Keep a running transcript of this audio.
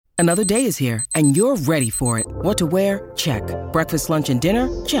Another day is here, and you're ready for it. What to wear? Check. Breakfast, lunch, and dinner?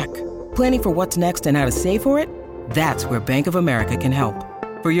 Check. Planning for what's next and how to save for it? That's where Bank of America can help.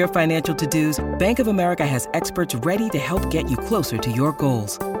 For your financial to-dos, Bank of America has experts ready to help get you closer to your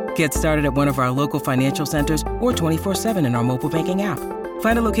goals. Get started at one of our local financial centers or 24/7 in our mobile banking app.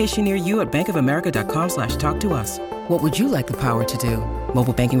 Find a location near you at bankofamerica.com/talktous. What would you like the power to do?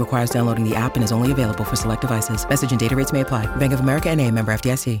 Mobile banking requires downloading the app and is only available for select devices. Message and data rates may apply. Bank of America N.A., member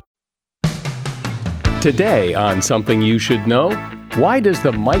FDIC. Today on Something You Should Know, why does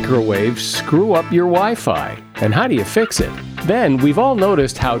the microwave screw up your Wi-Fi? And how do you fix it? Then we've all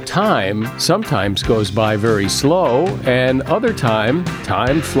noticed how time sometimes goes by very slow and other time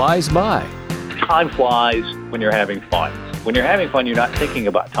flies by. Time flies when you're having fun. When you're having fun, you're not thinking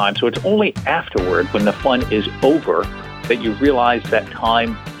about time. So it's only afterward, when the fun is over, that you realize that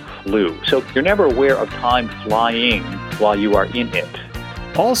time flew. So you're never aware of time flying while you are in it.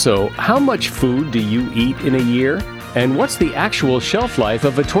 Also, how much food do you eat in a year? And what's the actual shelf life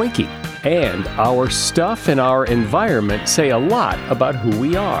of a Twinkie? And our stuff and our environment say a lot about who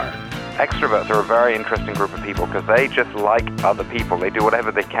we are. Extroverts are a very interesting group of people because they just like other people. They do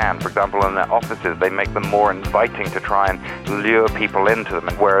whatever they can. For example, in their offices, they make them more inviting to try and lure people into them.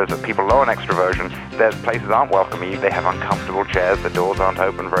 Whereas people low on extroversion, their places aren't welcoming. They have uncomfortable chairs. The doors aren't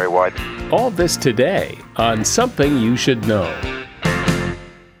open very wide. All this today on Something You Should Know.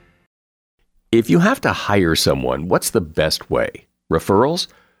 If you have to hire someone, what's the best way? Referrals?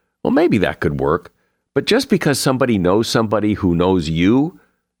 Well, maybe that could work. But just because somebody knows somebody who knows you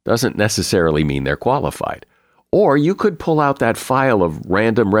doesn't necessarily mean they're qualified. Or you could pull out that file of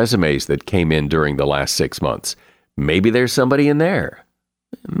random resumes that came in during the last 6 months. Maybe there's somebody in there.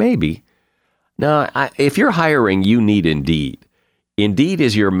 Maybe. Now, if you're hiring, you need Indeed. Indeed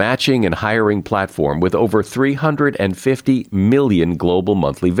is your matching and hiring platform with over 350 million global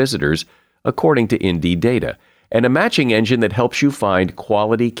monthly visitors, according to Indeed data, and a matching engine that helps you find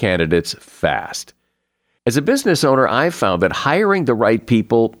quality candidates fast. As a business owner, I've found that hiring the right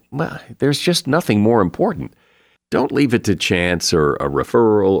people, well, there's just nothing more important. Don't leave it to chance or a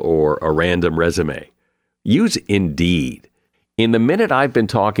referral or a random resume. Use Indeed. In the minute I've been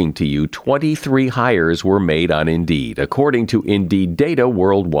talking to you, 23 hires were made on Indeed, according to Indeed data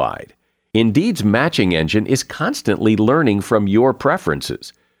worldwide. Indeed's matching engine is constantly learning from your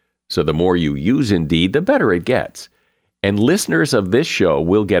preferences. So the more you use Indeed, the better it gets. And listeners of this show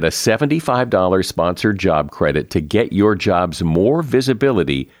will get a $75 sponsored job credit to get your jobs more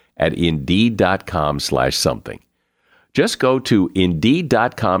visibility at Indeed.com/something. Just go to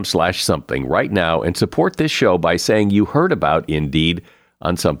Indeed.com/something right now and support this show by saying you heard about Indeed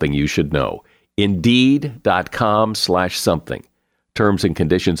on Something You Should Know. Indeed.com/something. Terms and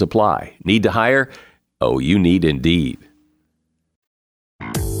conditions apply. Need to hire? Oh, you need Indeed.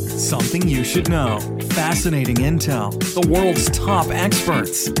 Something you should know. Fascinating intel, the world's top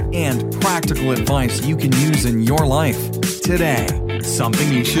experts, and practical advice you can use in your life. Today,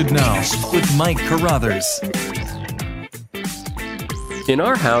 Something You Should Know with Mike Carruthers. In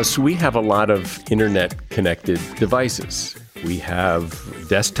our house, we have a lot of internet-connected devices. We have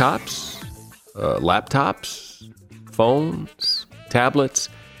desktops, laptops, phones, tablets,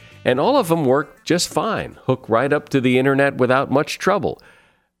 and all of them work just fine, hook right up to the internet without much trouble.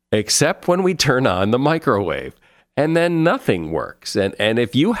 Except when we turn on the microwave, and then nothing works. And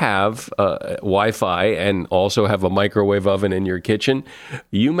if you have Wi-Fi and also have a microwave oven in your kitchen,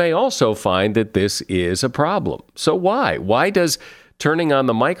 you may also find that this is a problem. So why? Why does turning on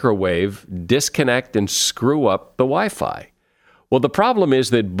the microwave disconnect and screw up the Wi-Fi? Well, the problem is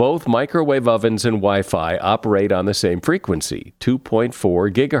that both microwave ovens and Wi-Fi operate on the same frequency, 2.4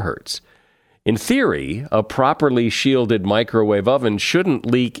 gigahertz. In theory, a properly shielded microwave oven shouldn't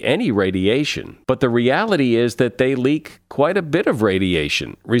leak any radiation, but the reality is that they leak quite a bit of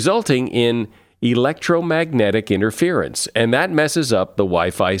radiation, resulting in electromagnetic interference, and that messes up the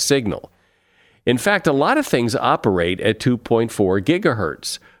Wi-Fi signal. In fact, a lot of things operate at 2.4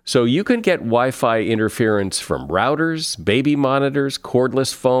 gigahertz, so you can get Wi-Fi interference from routers, baby monitors,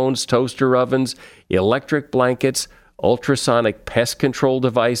 cordless phones, toaster ovens, electric blankets, ultrasonic pest control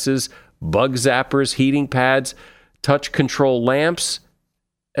devices, bug zappers, heating pads, touch control lamps,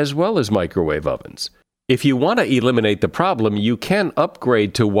 as well as microwave ovens. If you want to eliminate the problem, you can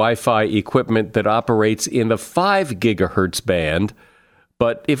upgrade to Wi-Fi equipment that operates in the 5 gigahertz band,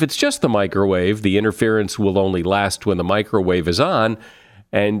 but if it's just the microwave, the interference will only last when the microwave is on,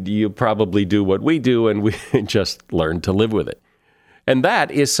 and you probably do what we do, and we just learn to live with it. And that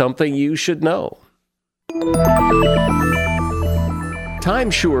is something you should know.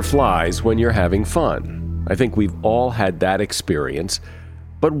 Time sure flies when you're having fun. I think we've all had that experience.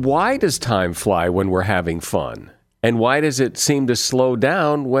 But why does time fly when we're having fun? And why does it seem to slow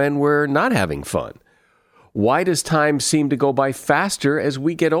down when we're not having fun? Why does time seem to go by faster as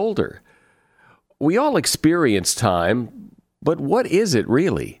we get older? We all experience time, but what is it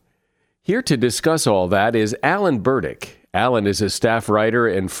really? Here to discuss all that is Alan Burdick. Alan is a staff writer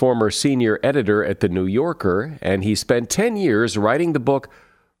and former senior editor at The New Yorker, and he spent 10 years writing the book,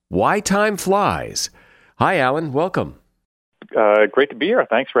 Why Time Flies. Hi, Alan. Welcome. Great to be here.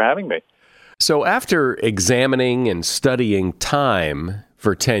 Thanks for having me. So after examining and studying time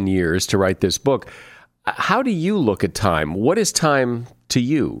for 10 years to write this book, how do you look at time? What is time to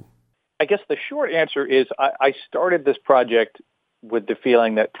you? I guess the short answer is I started this project with the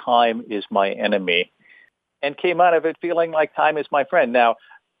feeling that time is my enemy and came out of it feeling like time is my friend. Now,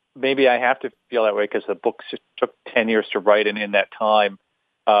 maybe I have to feel that way because the book took 10 years to write, and in that time,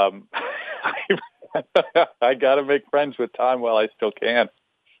 I got to make friends with time while I still can.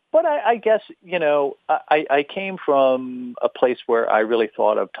 But I guess, I came from a place where I really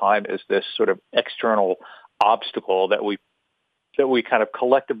thought of time as this sort of external obstacle that we kind of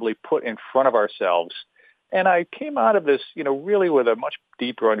collectively put in front of ourselves. And I came out of this, really with a much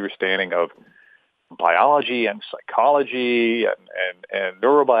deeper understanding of biology and psychology and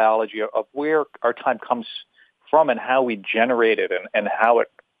neurobiology of where our time comes from and how we generate it and how it,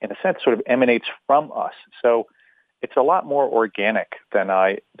 in a sense, sort of emanates from us. So it's a lot more organic than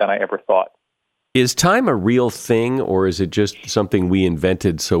I ever thought. Is time a real thing, or is it just something we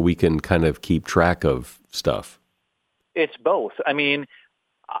invented so we can kind of keep track of stuff? It's both. I mean,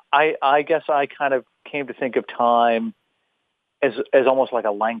 I guess I kind of came to think of time as almost like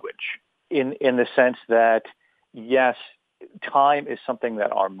a language in the sense that, yes, time is something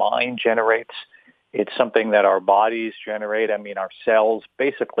that our mind generates. It's something that our bodies generate. I mean, our cells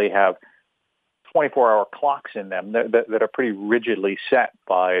basically have 24-hour clocks in them that are pretty rigidly set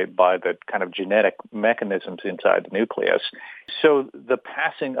by the kind of genetic mechanisms inside the nucleus. So the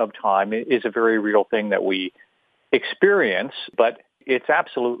passing of time is a very real thing that we experience, but it's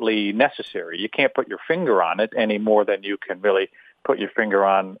absolutely necessary. You can't put your finger on it any more than you can really put your finger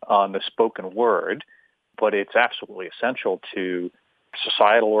on the spoken word, but it's absolutely essential to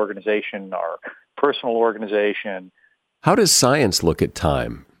societal organization, our personal organization. How does science look at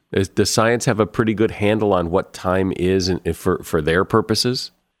time? Does science have a pretty good handle on what time is for their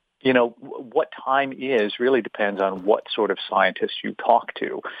purposes? What time is really depends on what sort of scientists you talk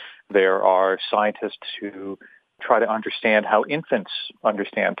to. There are scientists who try to understand how infants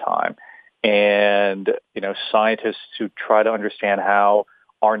understand time, and scientists who try to understand how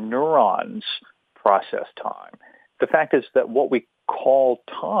our neurons process time. The fact is that what we call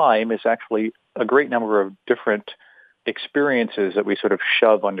time is actually a great number of different experiences that we sort of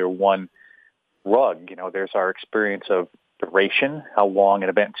shove under one rug. There's our experience of duration, how long an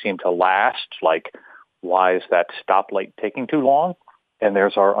event seemed to last, like why is that stoplight taking too long? And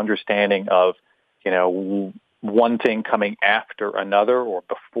there's our understanding of, one thing coming after another or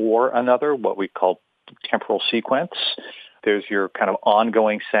before another, what we call temporal sequence. There's your kind of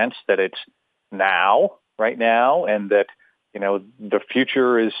ongoing sense that it's now, right now, and that the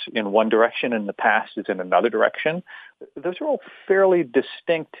future is in one direction and the past is in another direction. Those are all fairly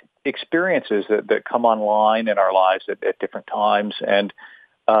distinct experiences that come online in our lives at different times. And,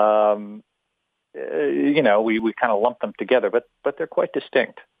 we kind of lump them together, but they're quite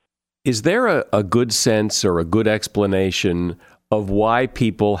distinct. Is there a good sense or a good explanation of why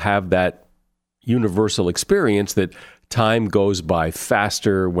people have that universal experience that time goes by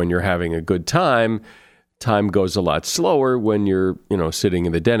faster when you're having a good time? Time goes a lot slower when you're, sitting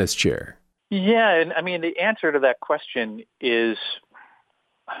in the dentist chair. Yeah, and I mean, the answer to that question is,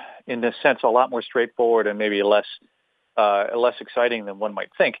 in a sense, a lot more straightforward and maybe less exciting than one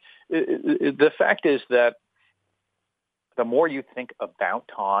might think. The fact is that the more you think about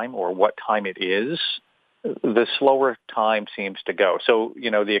time or what time it is, the slower time seems to go. So,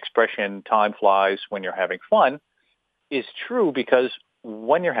 the expression "time flies when you're having fun" is true because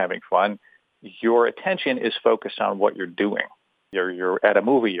when you're having fun, your attention is focused on what you're doing. You're at a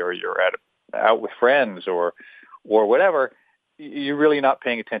movie or you're out with friends or whatever. You're really not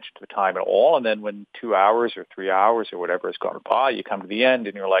paying attention to the time at all. And then when 2 hours or 3 hours or whatever has gone by, you come to the end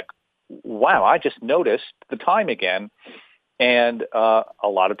and you're like, wow, I just noticed the time again. And a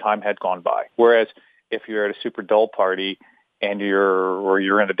lot of time had gone by. Whereas if you're at a super dull party and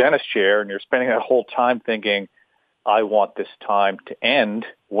you're in a dentist chair and you're spending that whole time thinking, I want this time to end.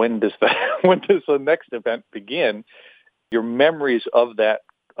 When does the next event begin? Your memories of that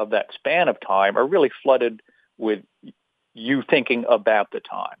span of time are really flooded with you thinking about the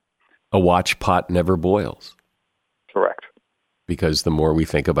time. A watch pot never boils. Correct. because the more we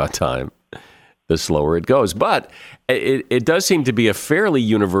think about time, the slower it goes. But it does seem to be a fairly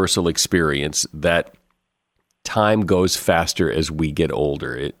universal experience that time goes faster as we get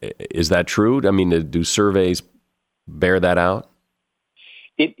older. Is that true? I mean, do surveys bear that out?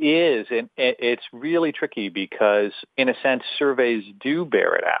 It is, and it's really tricky because, in a sense, surveys do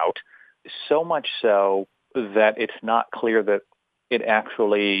bear it out, so much so that it's not clear that it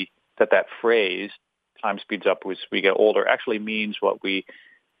actually, that phrase, time speeds up as we get older, actually means what we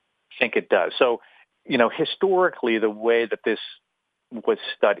think it does. So, historically, the way that this was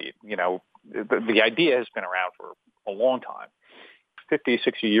studied, the idea has been around for a long time. 50,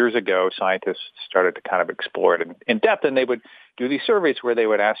 60 years ago, scientists started to kind of explore it in depth, and they would do these surveys where they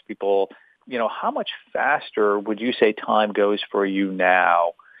would ask people, how much faster would you say time goes for you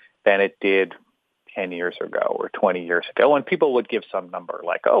now than it did 10 years ago or 20 years ago? And people would give some number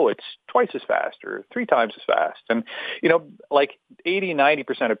like, oh, it's twice as fast or 3 times as fast. And, like 80,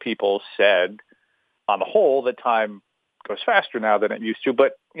 90% of people said on the whole that time goes faster now than it used to.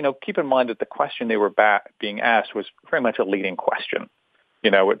 But, keep in mind that the question they were being asked was very much a leading question.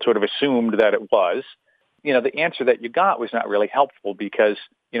 It sort of assumed that it was. The answer that you got was not really helpful because,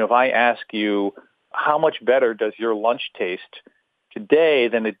 if I ask you how much better does your lunch taste today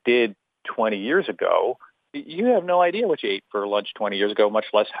than it did 20 years ago, you have no idea what you ate for lunch 20 years ago, much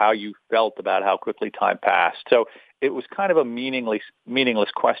less how you felt about how quickly time passed. So it was kind of a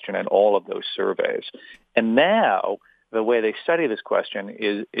meaningless question in all of those surveys. And now the way they study this question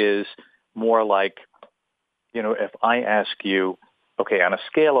is more like, if I ask you, okay, on a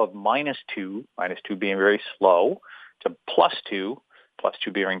scale of -2 being very slow, to +2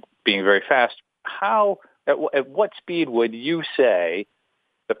 being very fast, at what speed would you say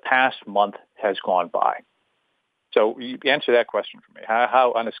the past month has gone by? So you answer that question for me.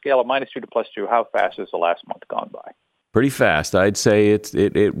 How on a scale of -2 to +2, how fast has the last month gone by? Pretty fast. I'd say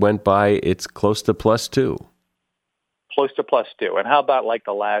it went by, it's close to +2. Close to +2. And how about like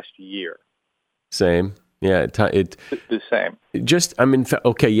the last year? Same. Yeah, the same.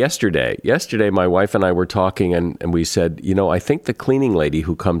 Okay, yesterday my wife and I were talking and we said, I think the cleaning lady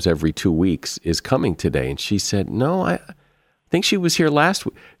who comes every 2 weeks is coming today. And she said, no, I think she was here last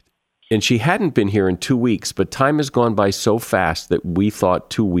week. And she hadn't been here in 2 weeks, but time has gone by so fast that we thought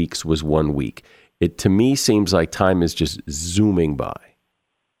 2 weeks was 1 week. It, to me, seems like time is just zooming by.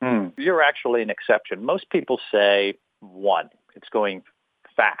 You're actually an exception. Most people say 1. It's going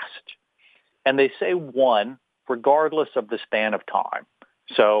fast. And they say 1 regardless of the span of time.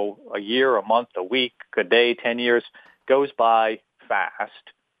 So a year, a month, a week, a day, 10 years goes by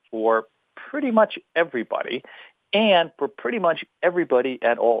fast for pretty much everybody. And for pretty much everybody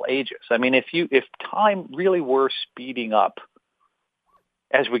at all ages. I mean, if time really were speeding up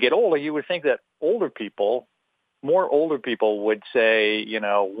as we get older, you would think that more older people would say,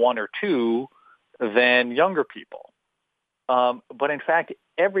 1 or 2 than younger people. But in fact,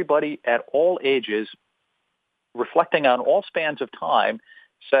 everybody at all ages, reflecting on all spans of time,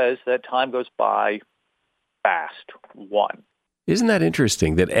 says that time goes by fast. 1. Isn't that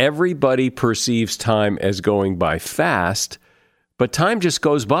interesting that everybody perceives time as going by fast, but time just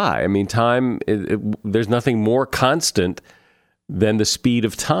goes by? I mean, time, there's nothing more constant than the speed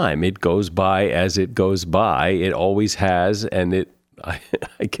of time. It goes by as it goes by. It always has, and it, I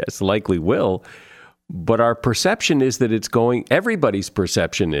guess, likely will. But our perception is that everybody's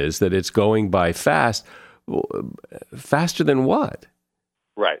perception is that it's going by fast. Faster than what?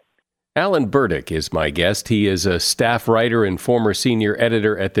 Right. Alan Burdick is my guest. He is a staff writer and former senior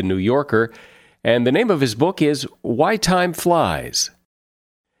editor at The New Yorker, and the name of his book is Why Time Flies.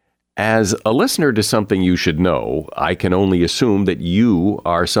 As a listener to Something You Should Know, I can only assume that you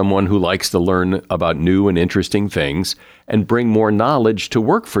are someone who likes to learn about new and interesting things and bring more knowledge to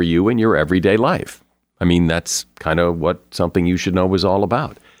work for you in your everyday life. I mean, that's kind of what Something You Should Know is all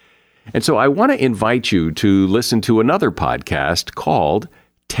about. And so I want to invite you to listen to another podcast called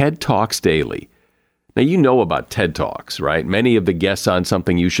TED Talks Daily. Now, you know about TED Talks, right? Many of the guests on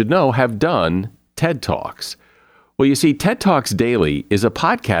Something You Should Know have done TED Talks. Well, you see, TED Talks Daily is a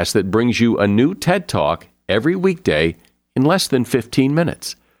podcast that brings you a new TED Talk every weekday in less than 15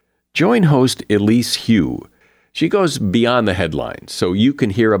 minutes. Join host Elise Hu. She goes beyond the headlines so you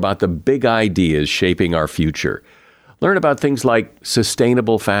can hear about the big ideas shaping our future. Learn about things like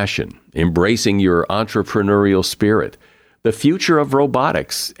sustainable fashion, embracing your entrepreneurial spirit, the future of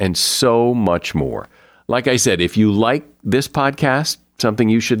robotics, and so much more. Like I said, if you like this podcast, Something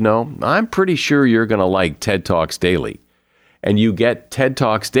You Should Know, I'm pretty sure you're going to like TED Talks Daily. And you get TED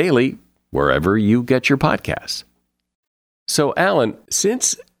Talks Daily wherever you get your podcasts. So, Alan,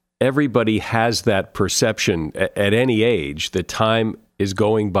 since everybody has that perception at any age that time is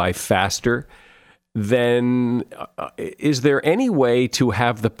going by faster, then is there any way to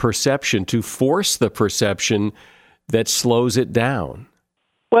have the perception, to force the perception that slows it down?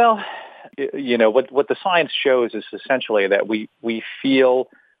 Well, what the science shows is essentially that we feel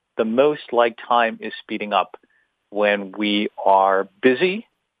the most like time is speeding up when we are busy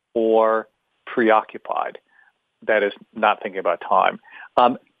or preoccupied. That is, not thinking about time.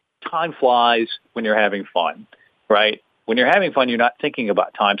 Time flies when you're having fun, right? When you're having fun, you're not thinking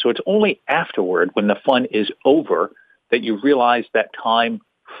about time. So it's only afterward, when the fun is over, that you realize that time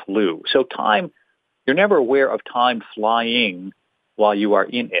flew. So time, you're never aware of time flying while you are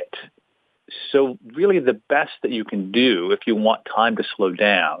in it. So really the best that you can do if you want time to slow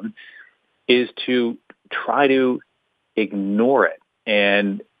down is to try to ignore it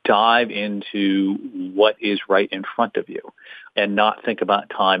and dive into what is right in front of you and not think about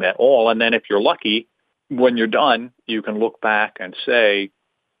time at all. And then if you're lucky, when you're done, you can look back and say,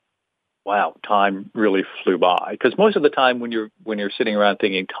 wow, time really flew by. Because most of the time when you're sitting around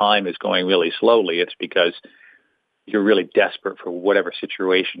thinking time is going really slowly, it's because you're really desperate for whatever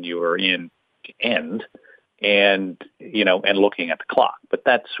situation you are in to end and looking at the clock. But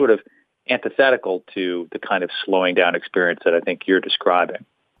that's sort of antithetical to the kind of slowing down experience that I think you're describing.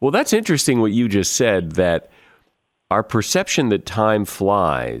 Well, that's interesting what you just said, that our perception that time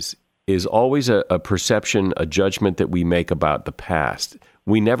flies is always a perception, a judgment that we make about the past.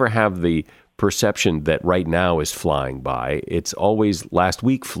 We never have the perception that right now is flying by. It's always last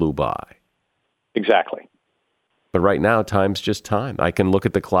week flew by. Exactly. But right now, time's just time. I can look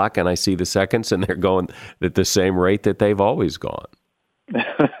at the clock and I see the seconds and they're going at the same rate that they've always gone.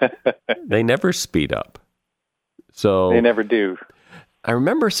 They never speed up. So they never do. I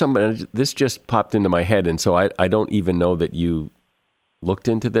remember somebody, this just popped into my head, and so I don't even know that you looked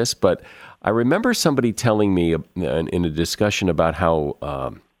into this, but I remember somebody telling me in a discussion about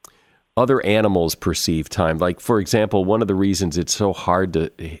how other animals perceive time. Like, for example, one of the reasons it's so hard to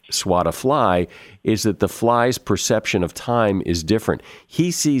swat a fly is that the fly's perception of time is different.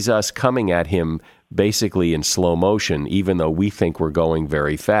 He sees us coming at him basically in slow motion, even though we think we're going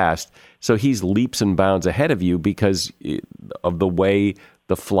very fast. So he's leaps and bounds ahead of you because of the way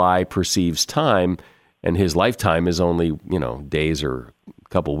the fly perceives time, and his lifetime is only, days or a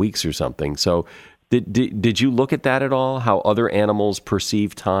couple weeks or something. So did you look at that at all, how other animals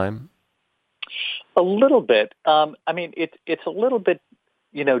perceive time? A little bit. It's a little bit,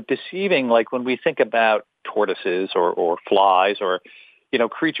 deceiving. Like when we think about tortoises or flies or,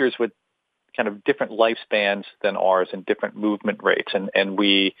 creatures with kind of different lifespans than ours and different movement rates, and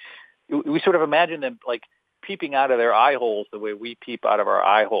we sort of imagine them like peeping out of their eye holes the way we peep out of our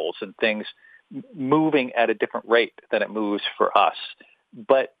eye holes, and things moving at a different rate than it moves for us.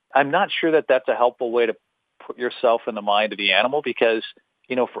 But I'm not sure that that's a helpful way to put yourself in the mind of the animal, because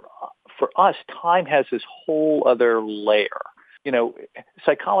for us, time has this whole other layer.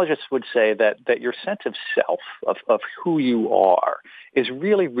 Psychologists would say that your sense of self, of who you are, is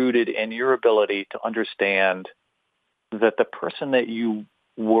really rooted in your ability to understand that the person that you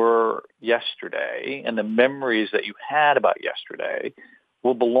were yesterday and the memories that you had about yesterday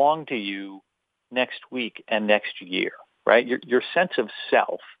will belong to you next week and next year, right? Your sense of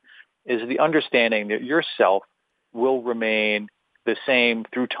self is the understanding that your self will remain the same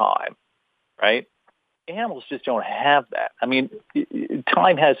through time, right? Animals just don't have that. I mean,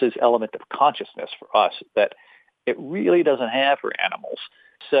 time has this element of consciousness for us that it really doesn't have for animals.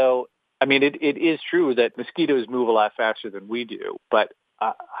 So, it is true that mosquitoes move a lot faster than we do, but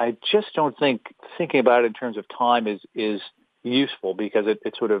I just don't think thinking about it in terms of time is useful, because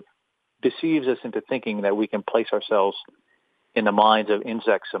it sort of deceives us into thinking that we can place ourselves in the minds of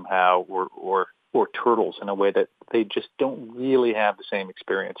insects somehow or turtles in a way that they just don't really have the same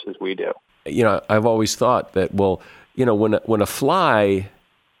experience as we do. I've always thought that, when a fly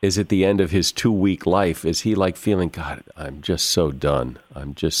is at the end of his 2-week life, is he like feeling, God, I'm just so done.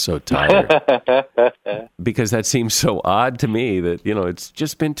 I'm just so tired. Because that seems so odd to me that, it's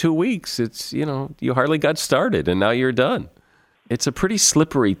just been 2 weeks. It's, you hardly got started and now you're done. It's a pretty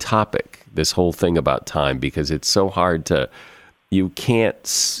slippery topic, this whole thing about time, because it's so hard to, you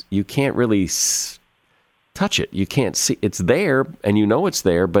can't really touch it. You can't see, it's there and it's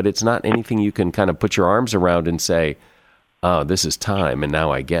there, but it's not anything you can kind of put your arms around and say, oh, this is time, and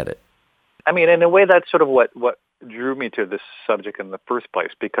now I get it. In a way, that's sort of what drew me to this subject in the first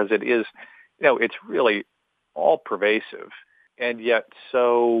place, because it is, it's really all pervasive and yet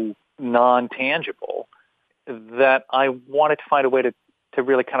so non-tangible that I wanted to find a way to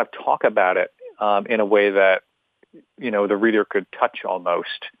really kind of talk about it in a way that, the reader could touch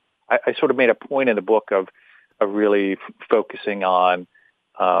almost I sort of made a point in the book of really focusing on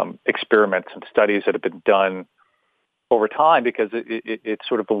experiments and studies that have been done over time, because it's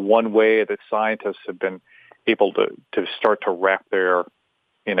sort of the one way that scientists have been able to start to wrap their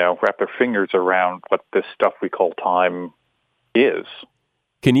fingers around what this stuff we call time is.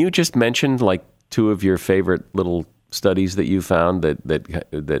 Can you just mention like two of your favorite little studies that you found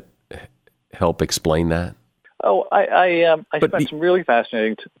that help explain that? Oh, I spent some really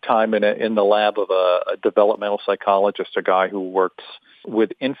fascinating time in the lab of a developmental psychologist, a guy who works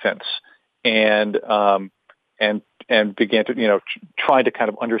with infants, and began to try to kind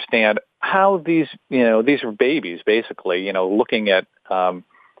of understand how these are babies, basically, looking at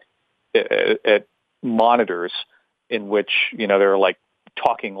monitors in which there are like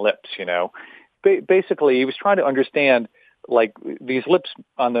talking lips. Basically, he was trying to understand, like, these lips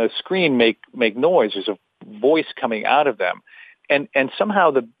on the screen make noise. There's a voice coming out of them, and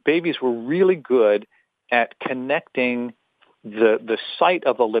somehow the babies were really good at connecting the sight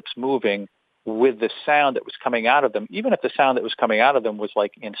of the lips moving with the sound that was coming out of them, even if the sound that was coming out of them was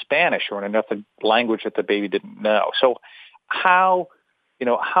like in Spanish or in another language that the baby didn't know. So how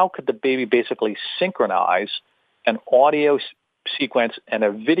could the baby basically synchronize an audio sequence and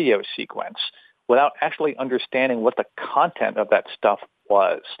a video sequence without actually understanding what the content of that stuff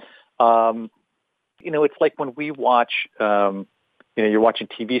was? It's like when we watch, you're watching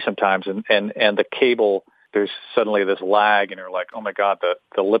TV sometimes and the cable, there's suddenly this lag and you're like, oh my God,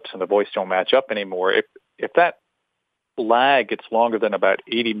 the lips and the voice don't match up anymore. If that lag gets longer than about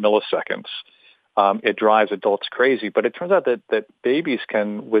 80 milliseconds, it drives adults crazy. But it turns out that babies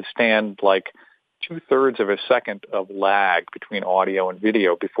can withstand like 2/3 of a second of lag between audio and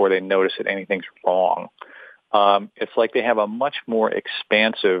video before they notice that anything's wrong. It's like they have a much more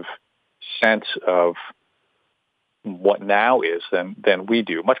expansive sense of what now is than we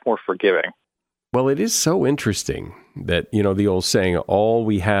do, much more forgiving. Well, it is so interesting that, the old saying, all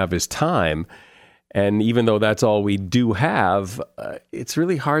we have is time. And even though that's all we do have, it's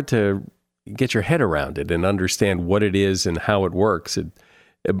really hard to get your head around it and understand what it is and how it works.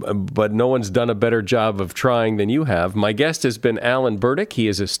 But no one's done a better job of trying than you have. My guest has been Alan Burdick. He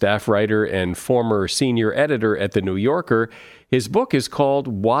is a staff writer and former senior editor at The New Yorker. His book is called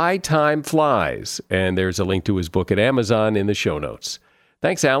Why Time Flies, and there's a link to his book at Amazon in the show notes.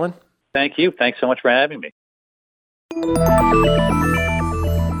 Thanks, Alan. Thank you. Thanks so much for having me.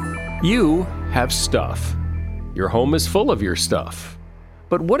 You have stuff. Your home is full of your stuff.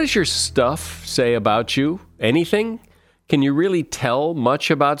 But what does your stuff say about you? Anything? Can you really tell much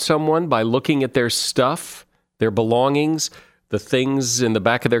about someone by looking at their stuff, their belongings, the things in the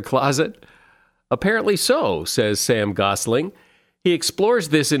back of their closet? Apparently so, says Sam Gosling. He explores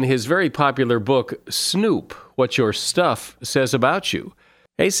this in his very popular book, Snoop, What Your Stuff Says About You.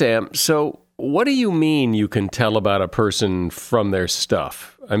 Hey, Sam, so what do you mean you can tell about a person from their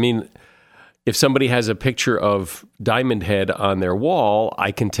stuff? I mean, if somebody has a picture of Diamond Head on their wall,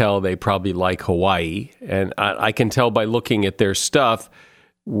 I can tell they probably like Hawaii, and I can tell by looking at their stuff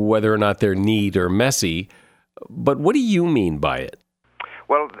whether or not they're neat or messy. But what do you mean by it?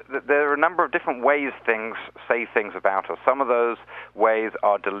 Well, there are a number of different ways things say things about us. Some of those ways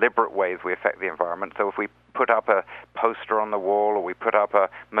are deliberate ways we affect the environment. So if we put up a poster on the wall or we put up a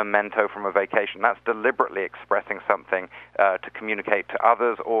memento from a vacation, that's deliberately expressing something to communicate to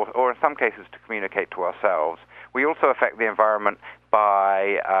others or in some cases to communicate to ourselves. We also affect the environment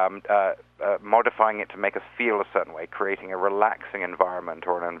by modifying it to make us feel a certain way, creating a relaxing environment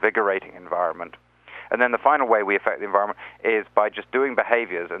or an invigorating environment. And then the final way we affect the environment is by just doing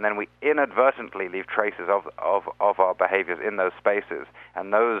behaviors, and then we inadvertently leave traces of our behaviors in those spaces.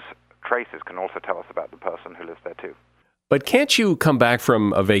 And those traces can also tell us about the person who lives there too. But can't you come back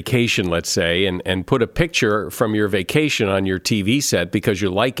from a vacation, let's say, and put a picture from your vacation on your TV set because you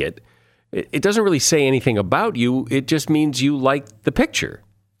like it? It doesn't really say anything about you. It just means you like the picture.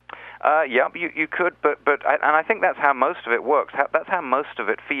 Yeah, you could, but I think that's how most of it works. That's how most of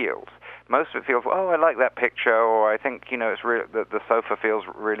it feels. Most of it feels, oh, I like that picture, or I think, it's really, the sofa feels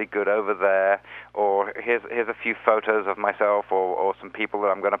really good over there, or here's a few photos of myself or some people that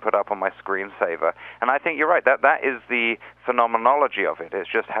I'm going to put up on my screensaver. And I think you're right, that is the phenomenology of it. It's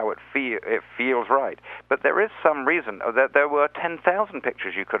just how it feels right. But there is some reason that there were 10,000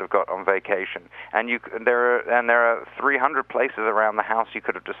 pictures you could have got on vacation, and there are 300 places around the house you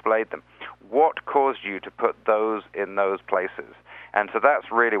could have displayed them. What caused you to put those in those places? And so that's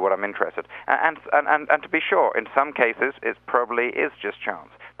really what I'm interested in. And to be sure, in some cases, it probably is just chance.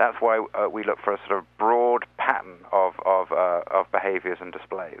 That's why we look for a sort of broad pattern of behaviors and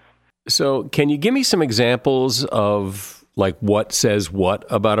displays. So can you give me some examples of like what says what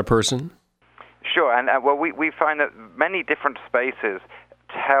about a person? Sure, and we find that many different spaces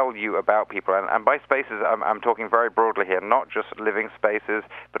tell you about people, and by spaces I'm talking very broadly here, not just living spaces,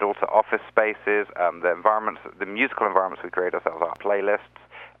 but also office spaces, the environments, the musical environments we create ourselves, our playlists,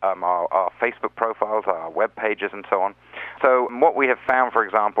 our Facebook profiles, our web pages, and so on. So what we have found, for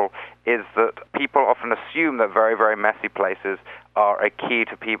example, is that people often assume that very, very messy places are a key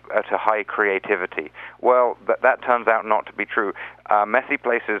to high creativity. Well, that turns out not to be true. Messy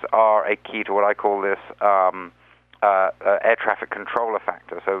places are a key to what I call this air traffic controller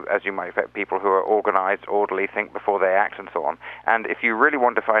factor. So as you might expect, people who are organized, orderly, think before they act, and so on. And if you really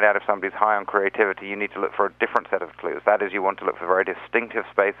want to find out if somebody's high on creativity, you need to look for a different set of clues. That is, you want to look for very distinctive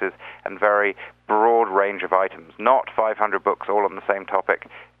spaces and very broad range of items. Not 500 books all on the same topic.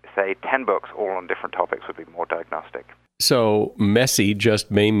 Say 10 books all on different topics would be more diagnostic. So messy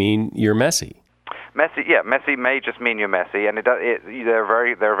just may mean you're messy. Messy may just mean you're messy, and there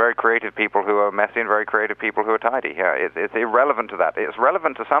are very creative people who are messy and very creative people who are tidy. Yeah, it's irrelevant to that. It's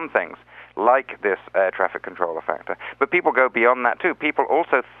relevant to some things, like this air traffic controller factor. But people go beyond that too. People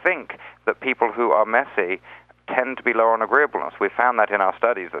also think that people who are messy tend to be lower on agreeableness. We found that in our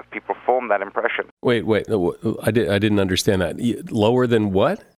studies, that people form that impression. Wait, I didn't understand that. Lower than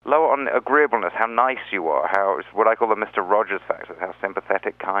what? Lower on agreeableness, how nice you are, how it's what I call the Mr. Rogers factor, how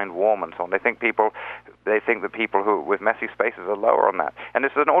sympathetic, kind, warm, and so on. They think that people who with messy spaces are lower on that. And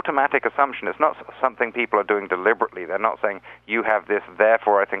it's an automatic assumption. It's not something people are doing deliberately. They're not saying, you have this,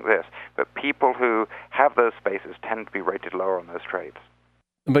 therefore I think this. But people who have those spaces tend to be rated lower on those traits.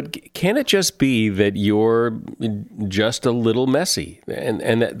 But can it just be that you're just a little messy,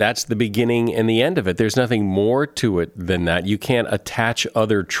 and that's the beginning and the end of it? There's nothing more to it than that. You can't attach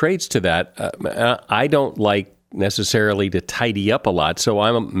other traits to that. I don't like necessarily to tidy up a lot, so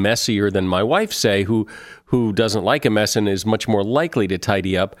I'm messier than my wife, say, who doesn't like a mess and is much more likely to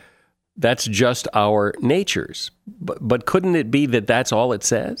tidy up. That's just our natures. But couldn't it be that that's all it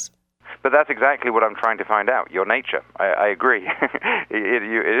says? But that's exactly what I'm trying to find out, your nature. I agree.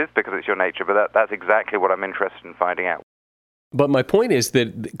 It is because it's your nature, but that's exactly what I'm interested in finding out. But my point is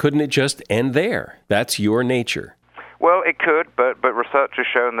that couldn't it just end there? That's your nature. Well, it could, but research has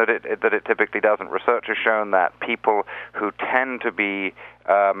shown that it typically doesn't. Research has shown that people who tend to be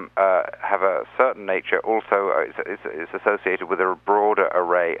have a certain nature also is associated with a broader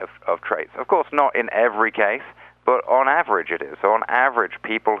array of traits. Of course, not in every case, but on average it is. So on average,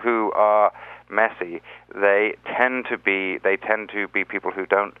 people who are messy, they tend to be people who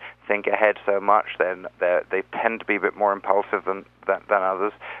don't think ahead so much. They tend to be a bit more impulsive than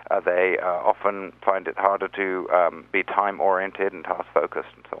others. They often find it harder to be time-oriented and task-focused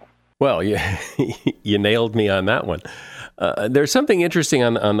and so on. Well, you nailed me on that one. There's something interesting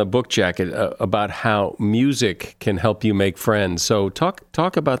on the book jacket about how music can help you make friends. So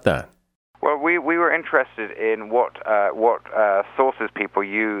talk about that. Well, we were interested in what sources people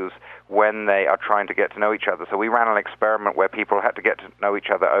use when they are trying to get to know each other. So we ran an experiment where people had to get to know each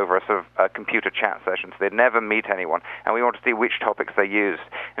other over a sort of a computer chat session. So they'd never meet anyone, and we wanted to see which topics they used.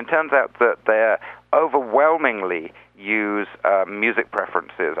 And it turns out that they overwhelmingly use music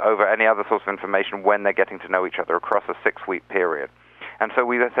preferences over any other source of information when they're getting to know each other across a 6-week period. And so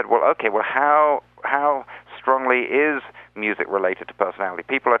we then said, how strongly is music related to personality?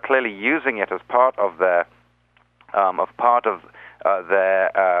 People are clearly using it as part of their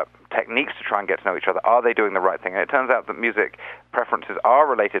techniques to try and get to know each other. Are they doing the right thing? And it turns out that music preferences are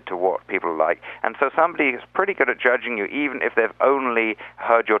related to what people like. And so somebody is pretty good at judging you, even if they've only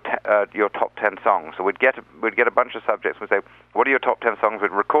heard your top 10 songs. So we'd get a bunch of subjects. We'd say, what are your top 10 songs?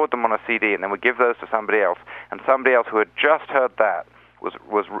 We'd record them on a CD, and then we'd give those to somebody else. And somebody else who had just heard that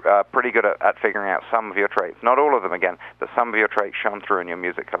was pretty good at figuring out some of your traits. Not all of them, again, but some of your traits shone through in your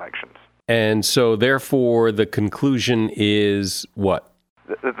music collections. And so, therefore, the conclusion is what?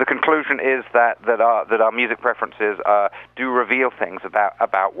 The conclusion is that our music preferences do reveal things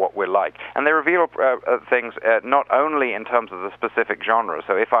about what we're like, and they reveal things not only in terms of the specific genres.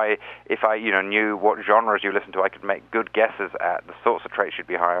 So if I knew what genres you listen to, I could make good guesses at the sorts of traits you'd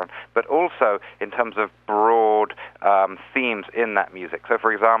be higher on, but also in terms of broad themes in that music. So,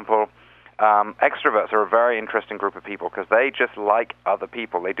 for example, extroverts are a very interesting group of people because they just like other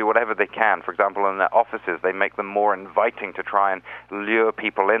people. They do whatever they can. For example, in their offices, they make them more inviting to try and lure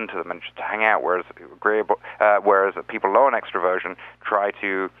people into them and just to hang out, whereas people low on extroversion try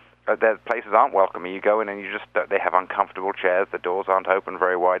to their places aren't welcoming. You go in and they have uncomfortable chairs, the doors aren't open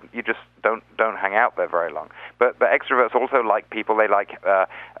very wide. You just don't hang out there very long. But extroverts also like people. They like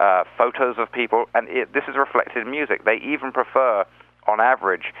photos of people, and this is reflected in music. They even prefer, on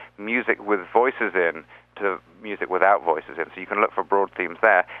average, music with voices in to music without voices in, so you can look for broad themes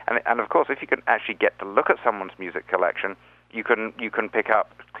there. And of course, if you can actually get to look at someone's music collection, you can pick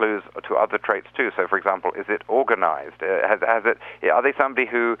up clues to other traits too. So, for example, is it organized? Are they somebody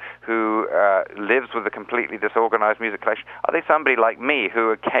who lives with a completely disorganized music collection? Are they somebody like me who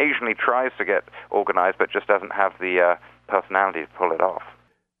occasionally tries to get organized but just doesn't have the personality to pull it off?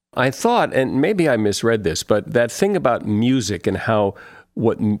 I thought, and maybe I misread this, but that thing about music and how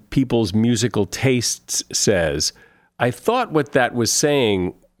what people's musical tastes says, I thought what that was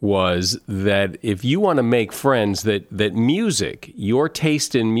saying was that if you want to make friends, that music, your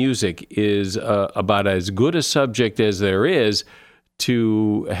taste in music is about as good a subject as there is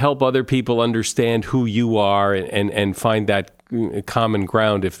to help other people understand who you are and find that common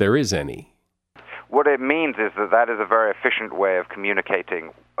ground if there is any. What it means is that is a very efficient way of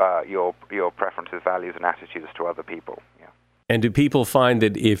communicating your preferences, values, and attitudes to other people. Yeah. And do people find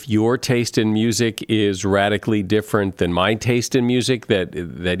that if your taste in music is radically different than my taste in music, that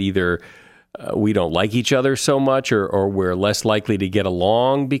either we don't like each other so much or we're less likely to get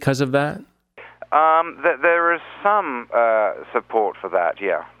along because of that? There is some support for that,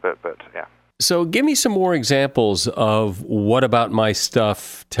 yeah, but yeah. So give me some more examples of what about my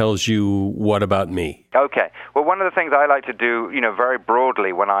stuff tells you what about me. Okay. Well, one of the things I like to do, very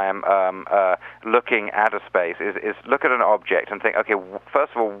broadly when I am looking at a space is look at an object and think, okay,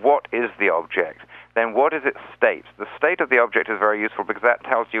 first of all, what is the object? Then what is its state? The state of the object is very useful because that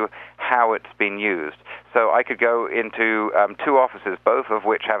tells you how it's been used. So I could go into two offices, both of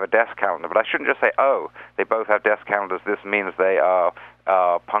which have a desk calendar, but I shouldn't just say, oh, they both have desk calendars, this means they are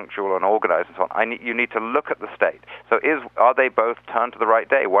punctual and organized and so on. You need to look at the state. So are they both turned to the right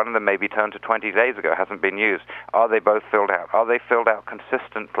day? One of them may be turned to 20 days ago, hasn't been used. Are they both filled out? Are they filled out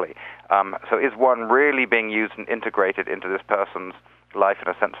consistently? So is one really being used and integrated into this person's life in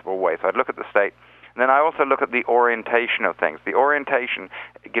a sensible way? So I'd look at the state. And then I also look at the orientation of things. The orientation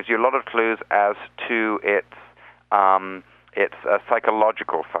gives you a lot of clues as to its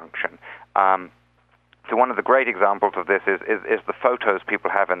psychological function. So one of the great examples of this is the photos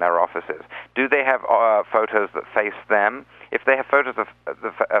people have in their offices. Do they have photos that face them? If they have photos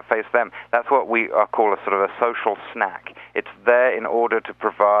that face them, that's what we call a sort of a social snack. It's there in order to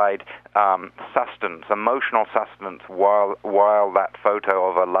provide sustenance, emotional sustenance, while that photo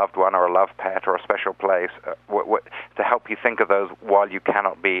of a loved one or a loved pet or a special place, to help you think of those while you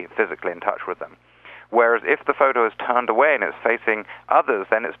cannot be physically in touch with them. Whereas if the photo is turned away and it's facing others,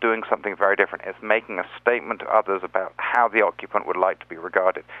 then it's doing something very different. It's making a statement to others about how the occupant would like to be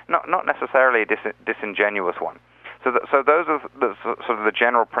regarded, not necessarily a disingenuous one. So those are sort of the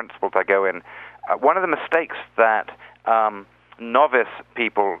general principles I go in. One of the mistakes that novice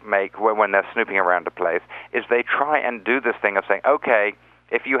people make when they're snooping around a place is they try and do this thing of saying, okay,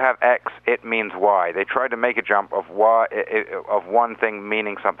 if you have X, it means Y. They try to make a jump of Y, of one thing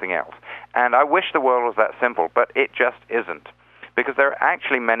meaning something else. And I wish the world was that simple, but it just isn't. Because there are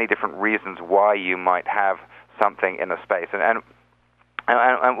actually many different reasons why you might have something in a space. And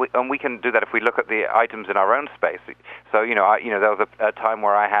we can do that if we look at the items in our own space. So, there was a time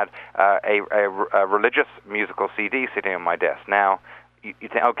where I had a religious musical CD sitting on my desk. Now, you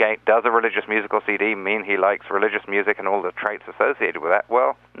think, okay, does a religious musical CD mean he likes religious music and all the traits associated with that?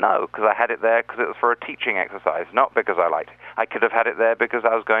 Well, no, because I had it there because it was for a teaching exercise, not because I liked it. I could have had it there because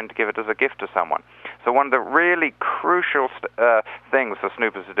I was going to give it as a gift to someone. So one of the really crucial things for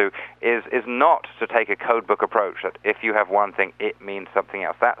snoopers to do is not to take a code book approach that if you have one thing, it means something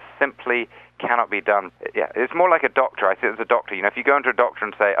else. That simply cannot be done. Yeah, it's more like a doctor. I think as a doctor, if you go into a doctor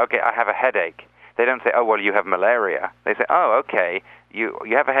and say, okay, I have a headache, they don't say, oh, well, you have malaria. They say, oh, okay, you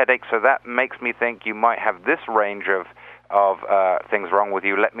have a headache, so that makes me think you might have this range of things wrong with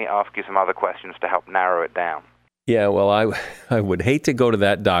you. Let me ask you some other questions to help narrow it down. Yeah, well, I would hate to go to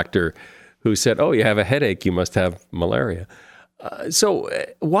that doctor who said, oh, you have a headache, you must have malaria. So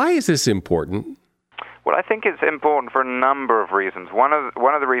why is this important? Well, I think it's important for a number of reasons. One of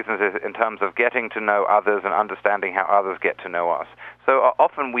the reasons is in terms of getting to know others and understanding how others get to know us. So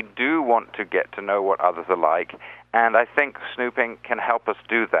often we do want to get to know what others are like, and I think snooping can help us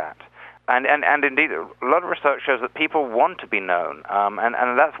do that. And indeed, a lot of research shows that people want to be known,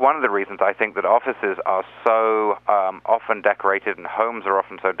 and that's one of the reasons I think that offices are so often decorated and homes are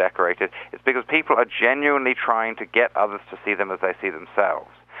often so decorated. It's because people are genuinely trying to get others to see them as they see themselves.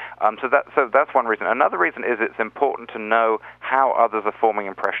 So that's one reason. Another reason is it's important to know how others are forming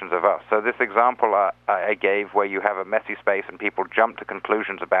impressions of us. So this example I gave where you have a messy space and people jump to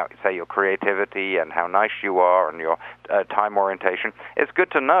conclusions about, say, your creativity and how nice you are and your time orientation, it's good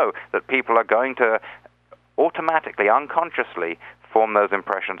to know that people are going to automatically, unconsciously form those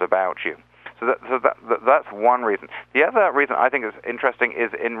impressions about you. So that's one reason. The other reason I think is interesting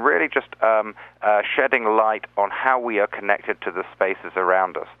is in really just shedding light on how we are connected to the spaces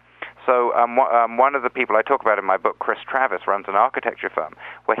around us. So one of the people I talk about in my book, Chris Travis, runs an architecture firm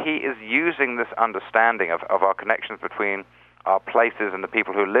where he is using this understanding of our connections between our places and the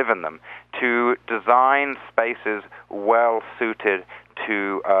people who live in them to design spaces well suited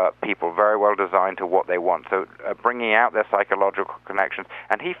to people, very well designed to what they want. So bringing out their psychological connections.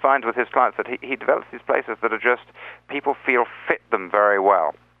 And he finds with his clients that he develops these places that are just, people feel fit them very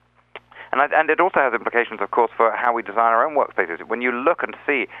well. And it also has implications, of course, for how we design our own workspaces. When you look and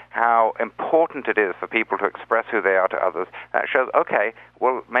see how important it is for people to express who they are to others, that shows, okay,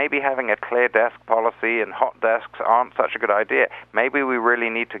 well, maybe having a clear desk policy and hot desks aren't such a good idea. Maybe we really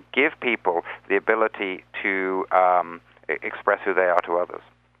need to give people the ability to express who they are to others.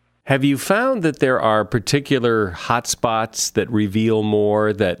 Have you found that there are particular hotspots that reveal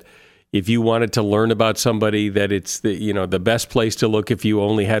more, that if you wanted to learn about somebody, that it's the best place to look if you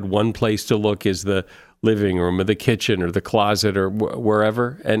only had one place to look is the living room or the kitchen or the closet or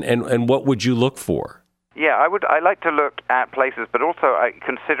wherever? And what would you look for? Yeah, I like to look at places, but also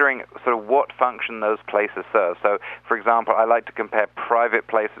considering sort of what function those places serve. So, for example, I like to compare private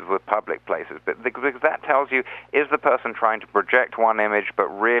places with public places, because that tells you, is the person trying to project one image but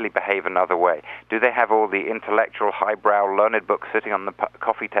really behave another way? Do they have all the intellectual, highbrow, learned books sitting on the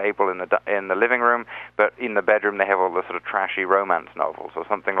coffee table in the living room, but in the bedroom they have all the sort of trashy romance novels or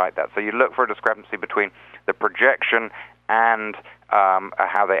something like that? So you look for a discrepancy between the projection and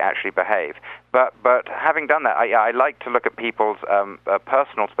how they actually behave. But having done that, I like to look at people's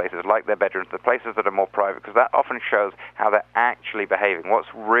personal spaces, like their bedrooms, the places that are more private, because that often shows how they're actually behaving, what's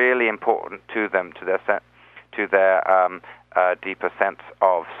really important to them, to their deeper sense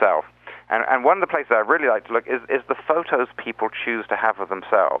of self. And one of the places I really like to look is the photos people choose to have of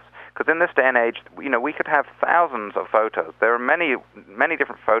themselves. Because in this day and age, we could have thousands of photos. There are many, many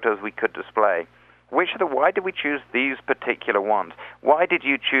different photos we could display. Why did we choose these particular ones? Why did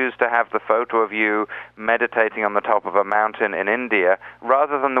you choose to have the photo of you meditating on the top of a mountain in India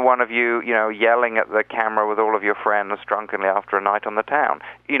rather than the one of you, yelling at the camera with all of your friends drunkenly after a night on the town?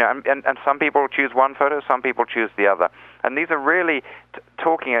 And some people choose one photo, some people choose the other. And these are really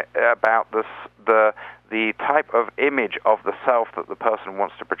talking about the type of image of the self that the person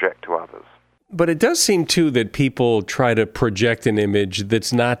wants to project to others. But it does seem, too, that people try to project an image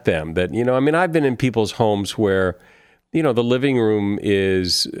that's not them. That, I've been in people's homes where, the living room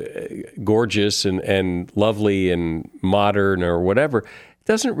is gorgeous and lovely and modern or whatever. It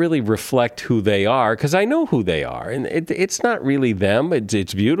doesn't really reflect who they are, because I know who they are. And it's not really them.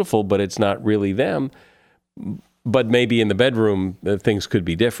 It's beautiful, but it's not really them. But maybe in the bedroom, things could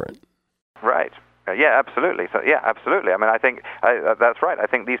be different. Right. Yeah, absolutely. So, yeah, absolutely. I think that's right. I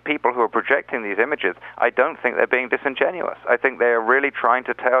think these people who are projecting these images, I don't think they're being disingenuous. I think they are really trying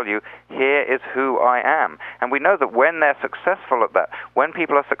to tell you, here is who I am. And we know that when they're successful at that, when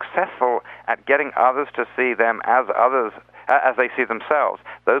people are successful at getting others to see them as they see themselves,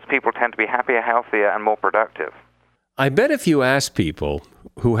 those people tend to be happier, healthier, and more productive. I bet if you ask people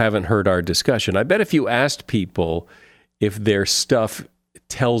who haven't heard our discussion, if you asked people if their stuff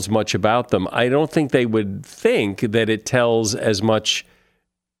tells much about them, I don't think they would think that it tells as much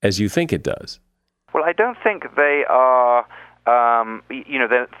as you think it does. Well, I don't think they are,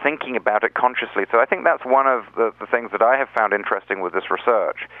 they're thinking about it consciously. So I think that's one of the things that I have found interesting with this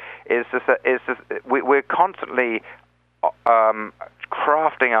research, we're constantly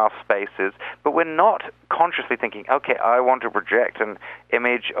crafting our spaces, but we're not consciously thinking, okay, I want to project an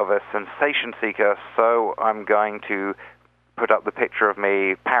image of a sensation seeker, so I'm going to put up the picture of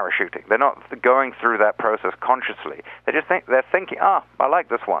me parachuting. They're not going through that process consciously. They're thinking, I like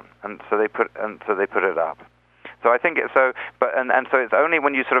this one, and so they put it up. So I think so it's only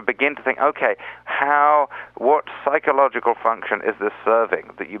when you sort of begin to think, okay, what psychological function is this serving,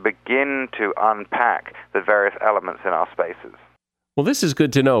 that you begin to unpack the various elements in our spaces. Well, this is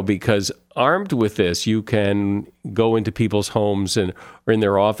good to know, because armed with this, you can go into people's homes or in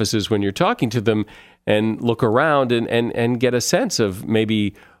their offices when you're talking to them and look around and get a sense of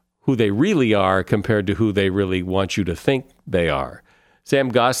maybe who they really are compared to who they really want you to think they are. Sam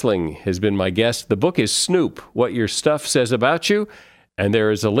Gosling has been my guest. The book is Snoop, What Your Stuff Says About You, and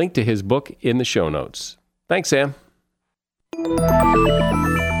there is a link to his book in the show notes. Thanks, Sam.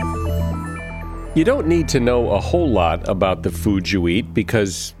 You don't need to know a whole lot about the food you eat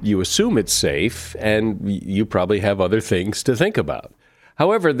because you assume it's safe and you probably have other things to think about.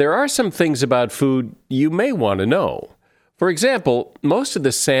 However, there are some things about food you may want to know. For example, most of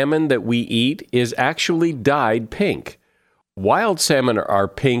the salmon that we eat is actually dyed pink. Wild salmon are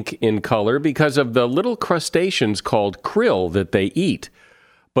pink in color because of the little crustaceans called krill that they eat.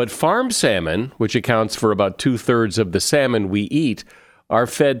 But farm salmon, which accounts for about 2/3 of the salmon we eat, are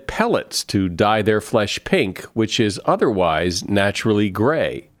fed pellets to dye their flesh pink, which is otherwise naturally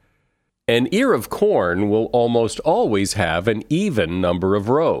gray. An ear of corn will almost always have an even number of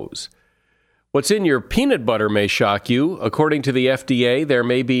rows. What's in your peanut butter may shock you. According to the FDA, there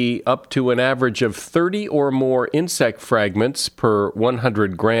may be up to an average of 30 or more insect fragments per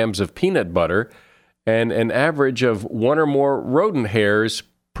 100 grams of peanut butter, and an average of 1 or more rodent hairs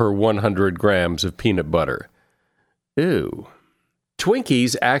per 100 grams of peanut butter. Ew.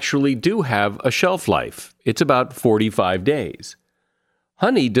 Twinkies actually do have a shelf life. It's about 45 days.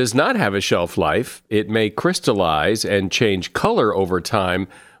 Honey does not have a shelf life. It may crystallize and change color over time,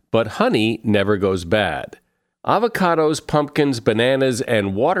 but honey never goes bad. Avocados, pumpkins, bananas,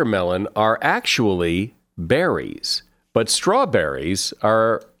 and watermelon are actually berries, but strawberries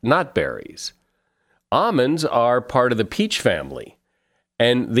are not berries. Almonds are part of the peach family.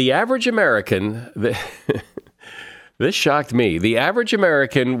 And the average American, this shocked me, the average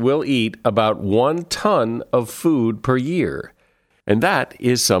American will eat about 1 ton of food per year. And that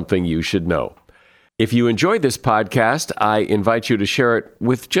is something you should know. If you enjoyed this podcast, I invite you to share it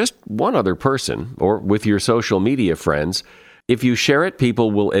with just one other person or with your social media friends. If you share it, people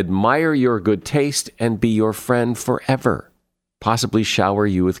will admire your good taste and be your friend forever, possibly shower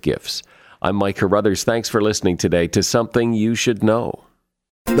you with gifts. I'm Mike Carruthers. Thanks for listening today to Something You Should Know.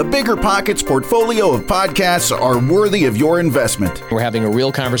 The Bigger Pockets portfolio of podcasts are worthy of your investment. We're having a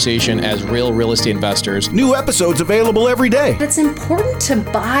real conversation as real estate investors. New episodes available every day. It's important to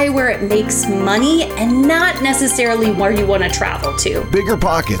buy where it makes money and not necessarily where you want to travel to. Bigger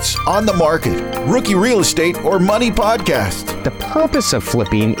Pockets, On the Market, Rookie Real Estate, or Money Podcast. The purpose of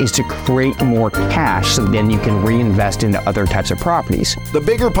flipping is to create more cash so then you can reinvest into other types of properties. The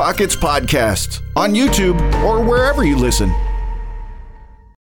Bigger Pockets Podcast on YouTube or wherever you listen.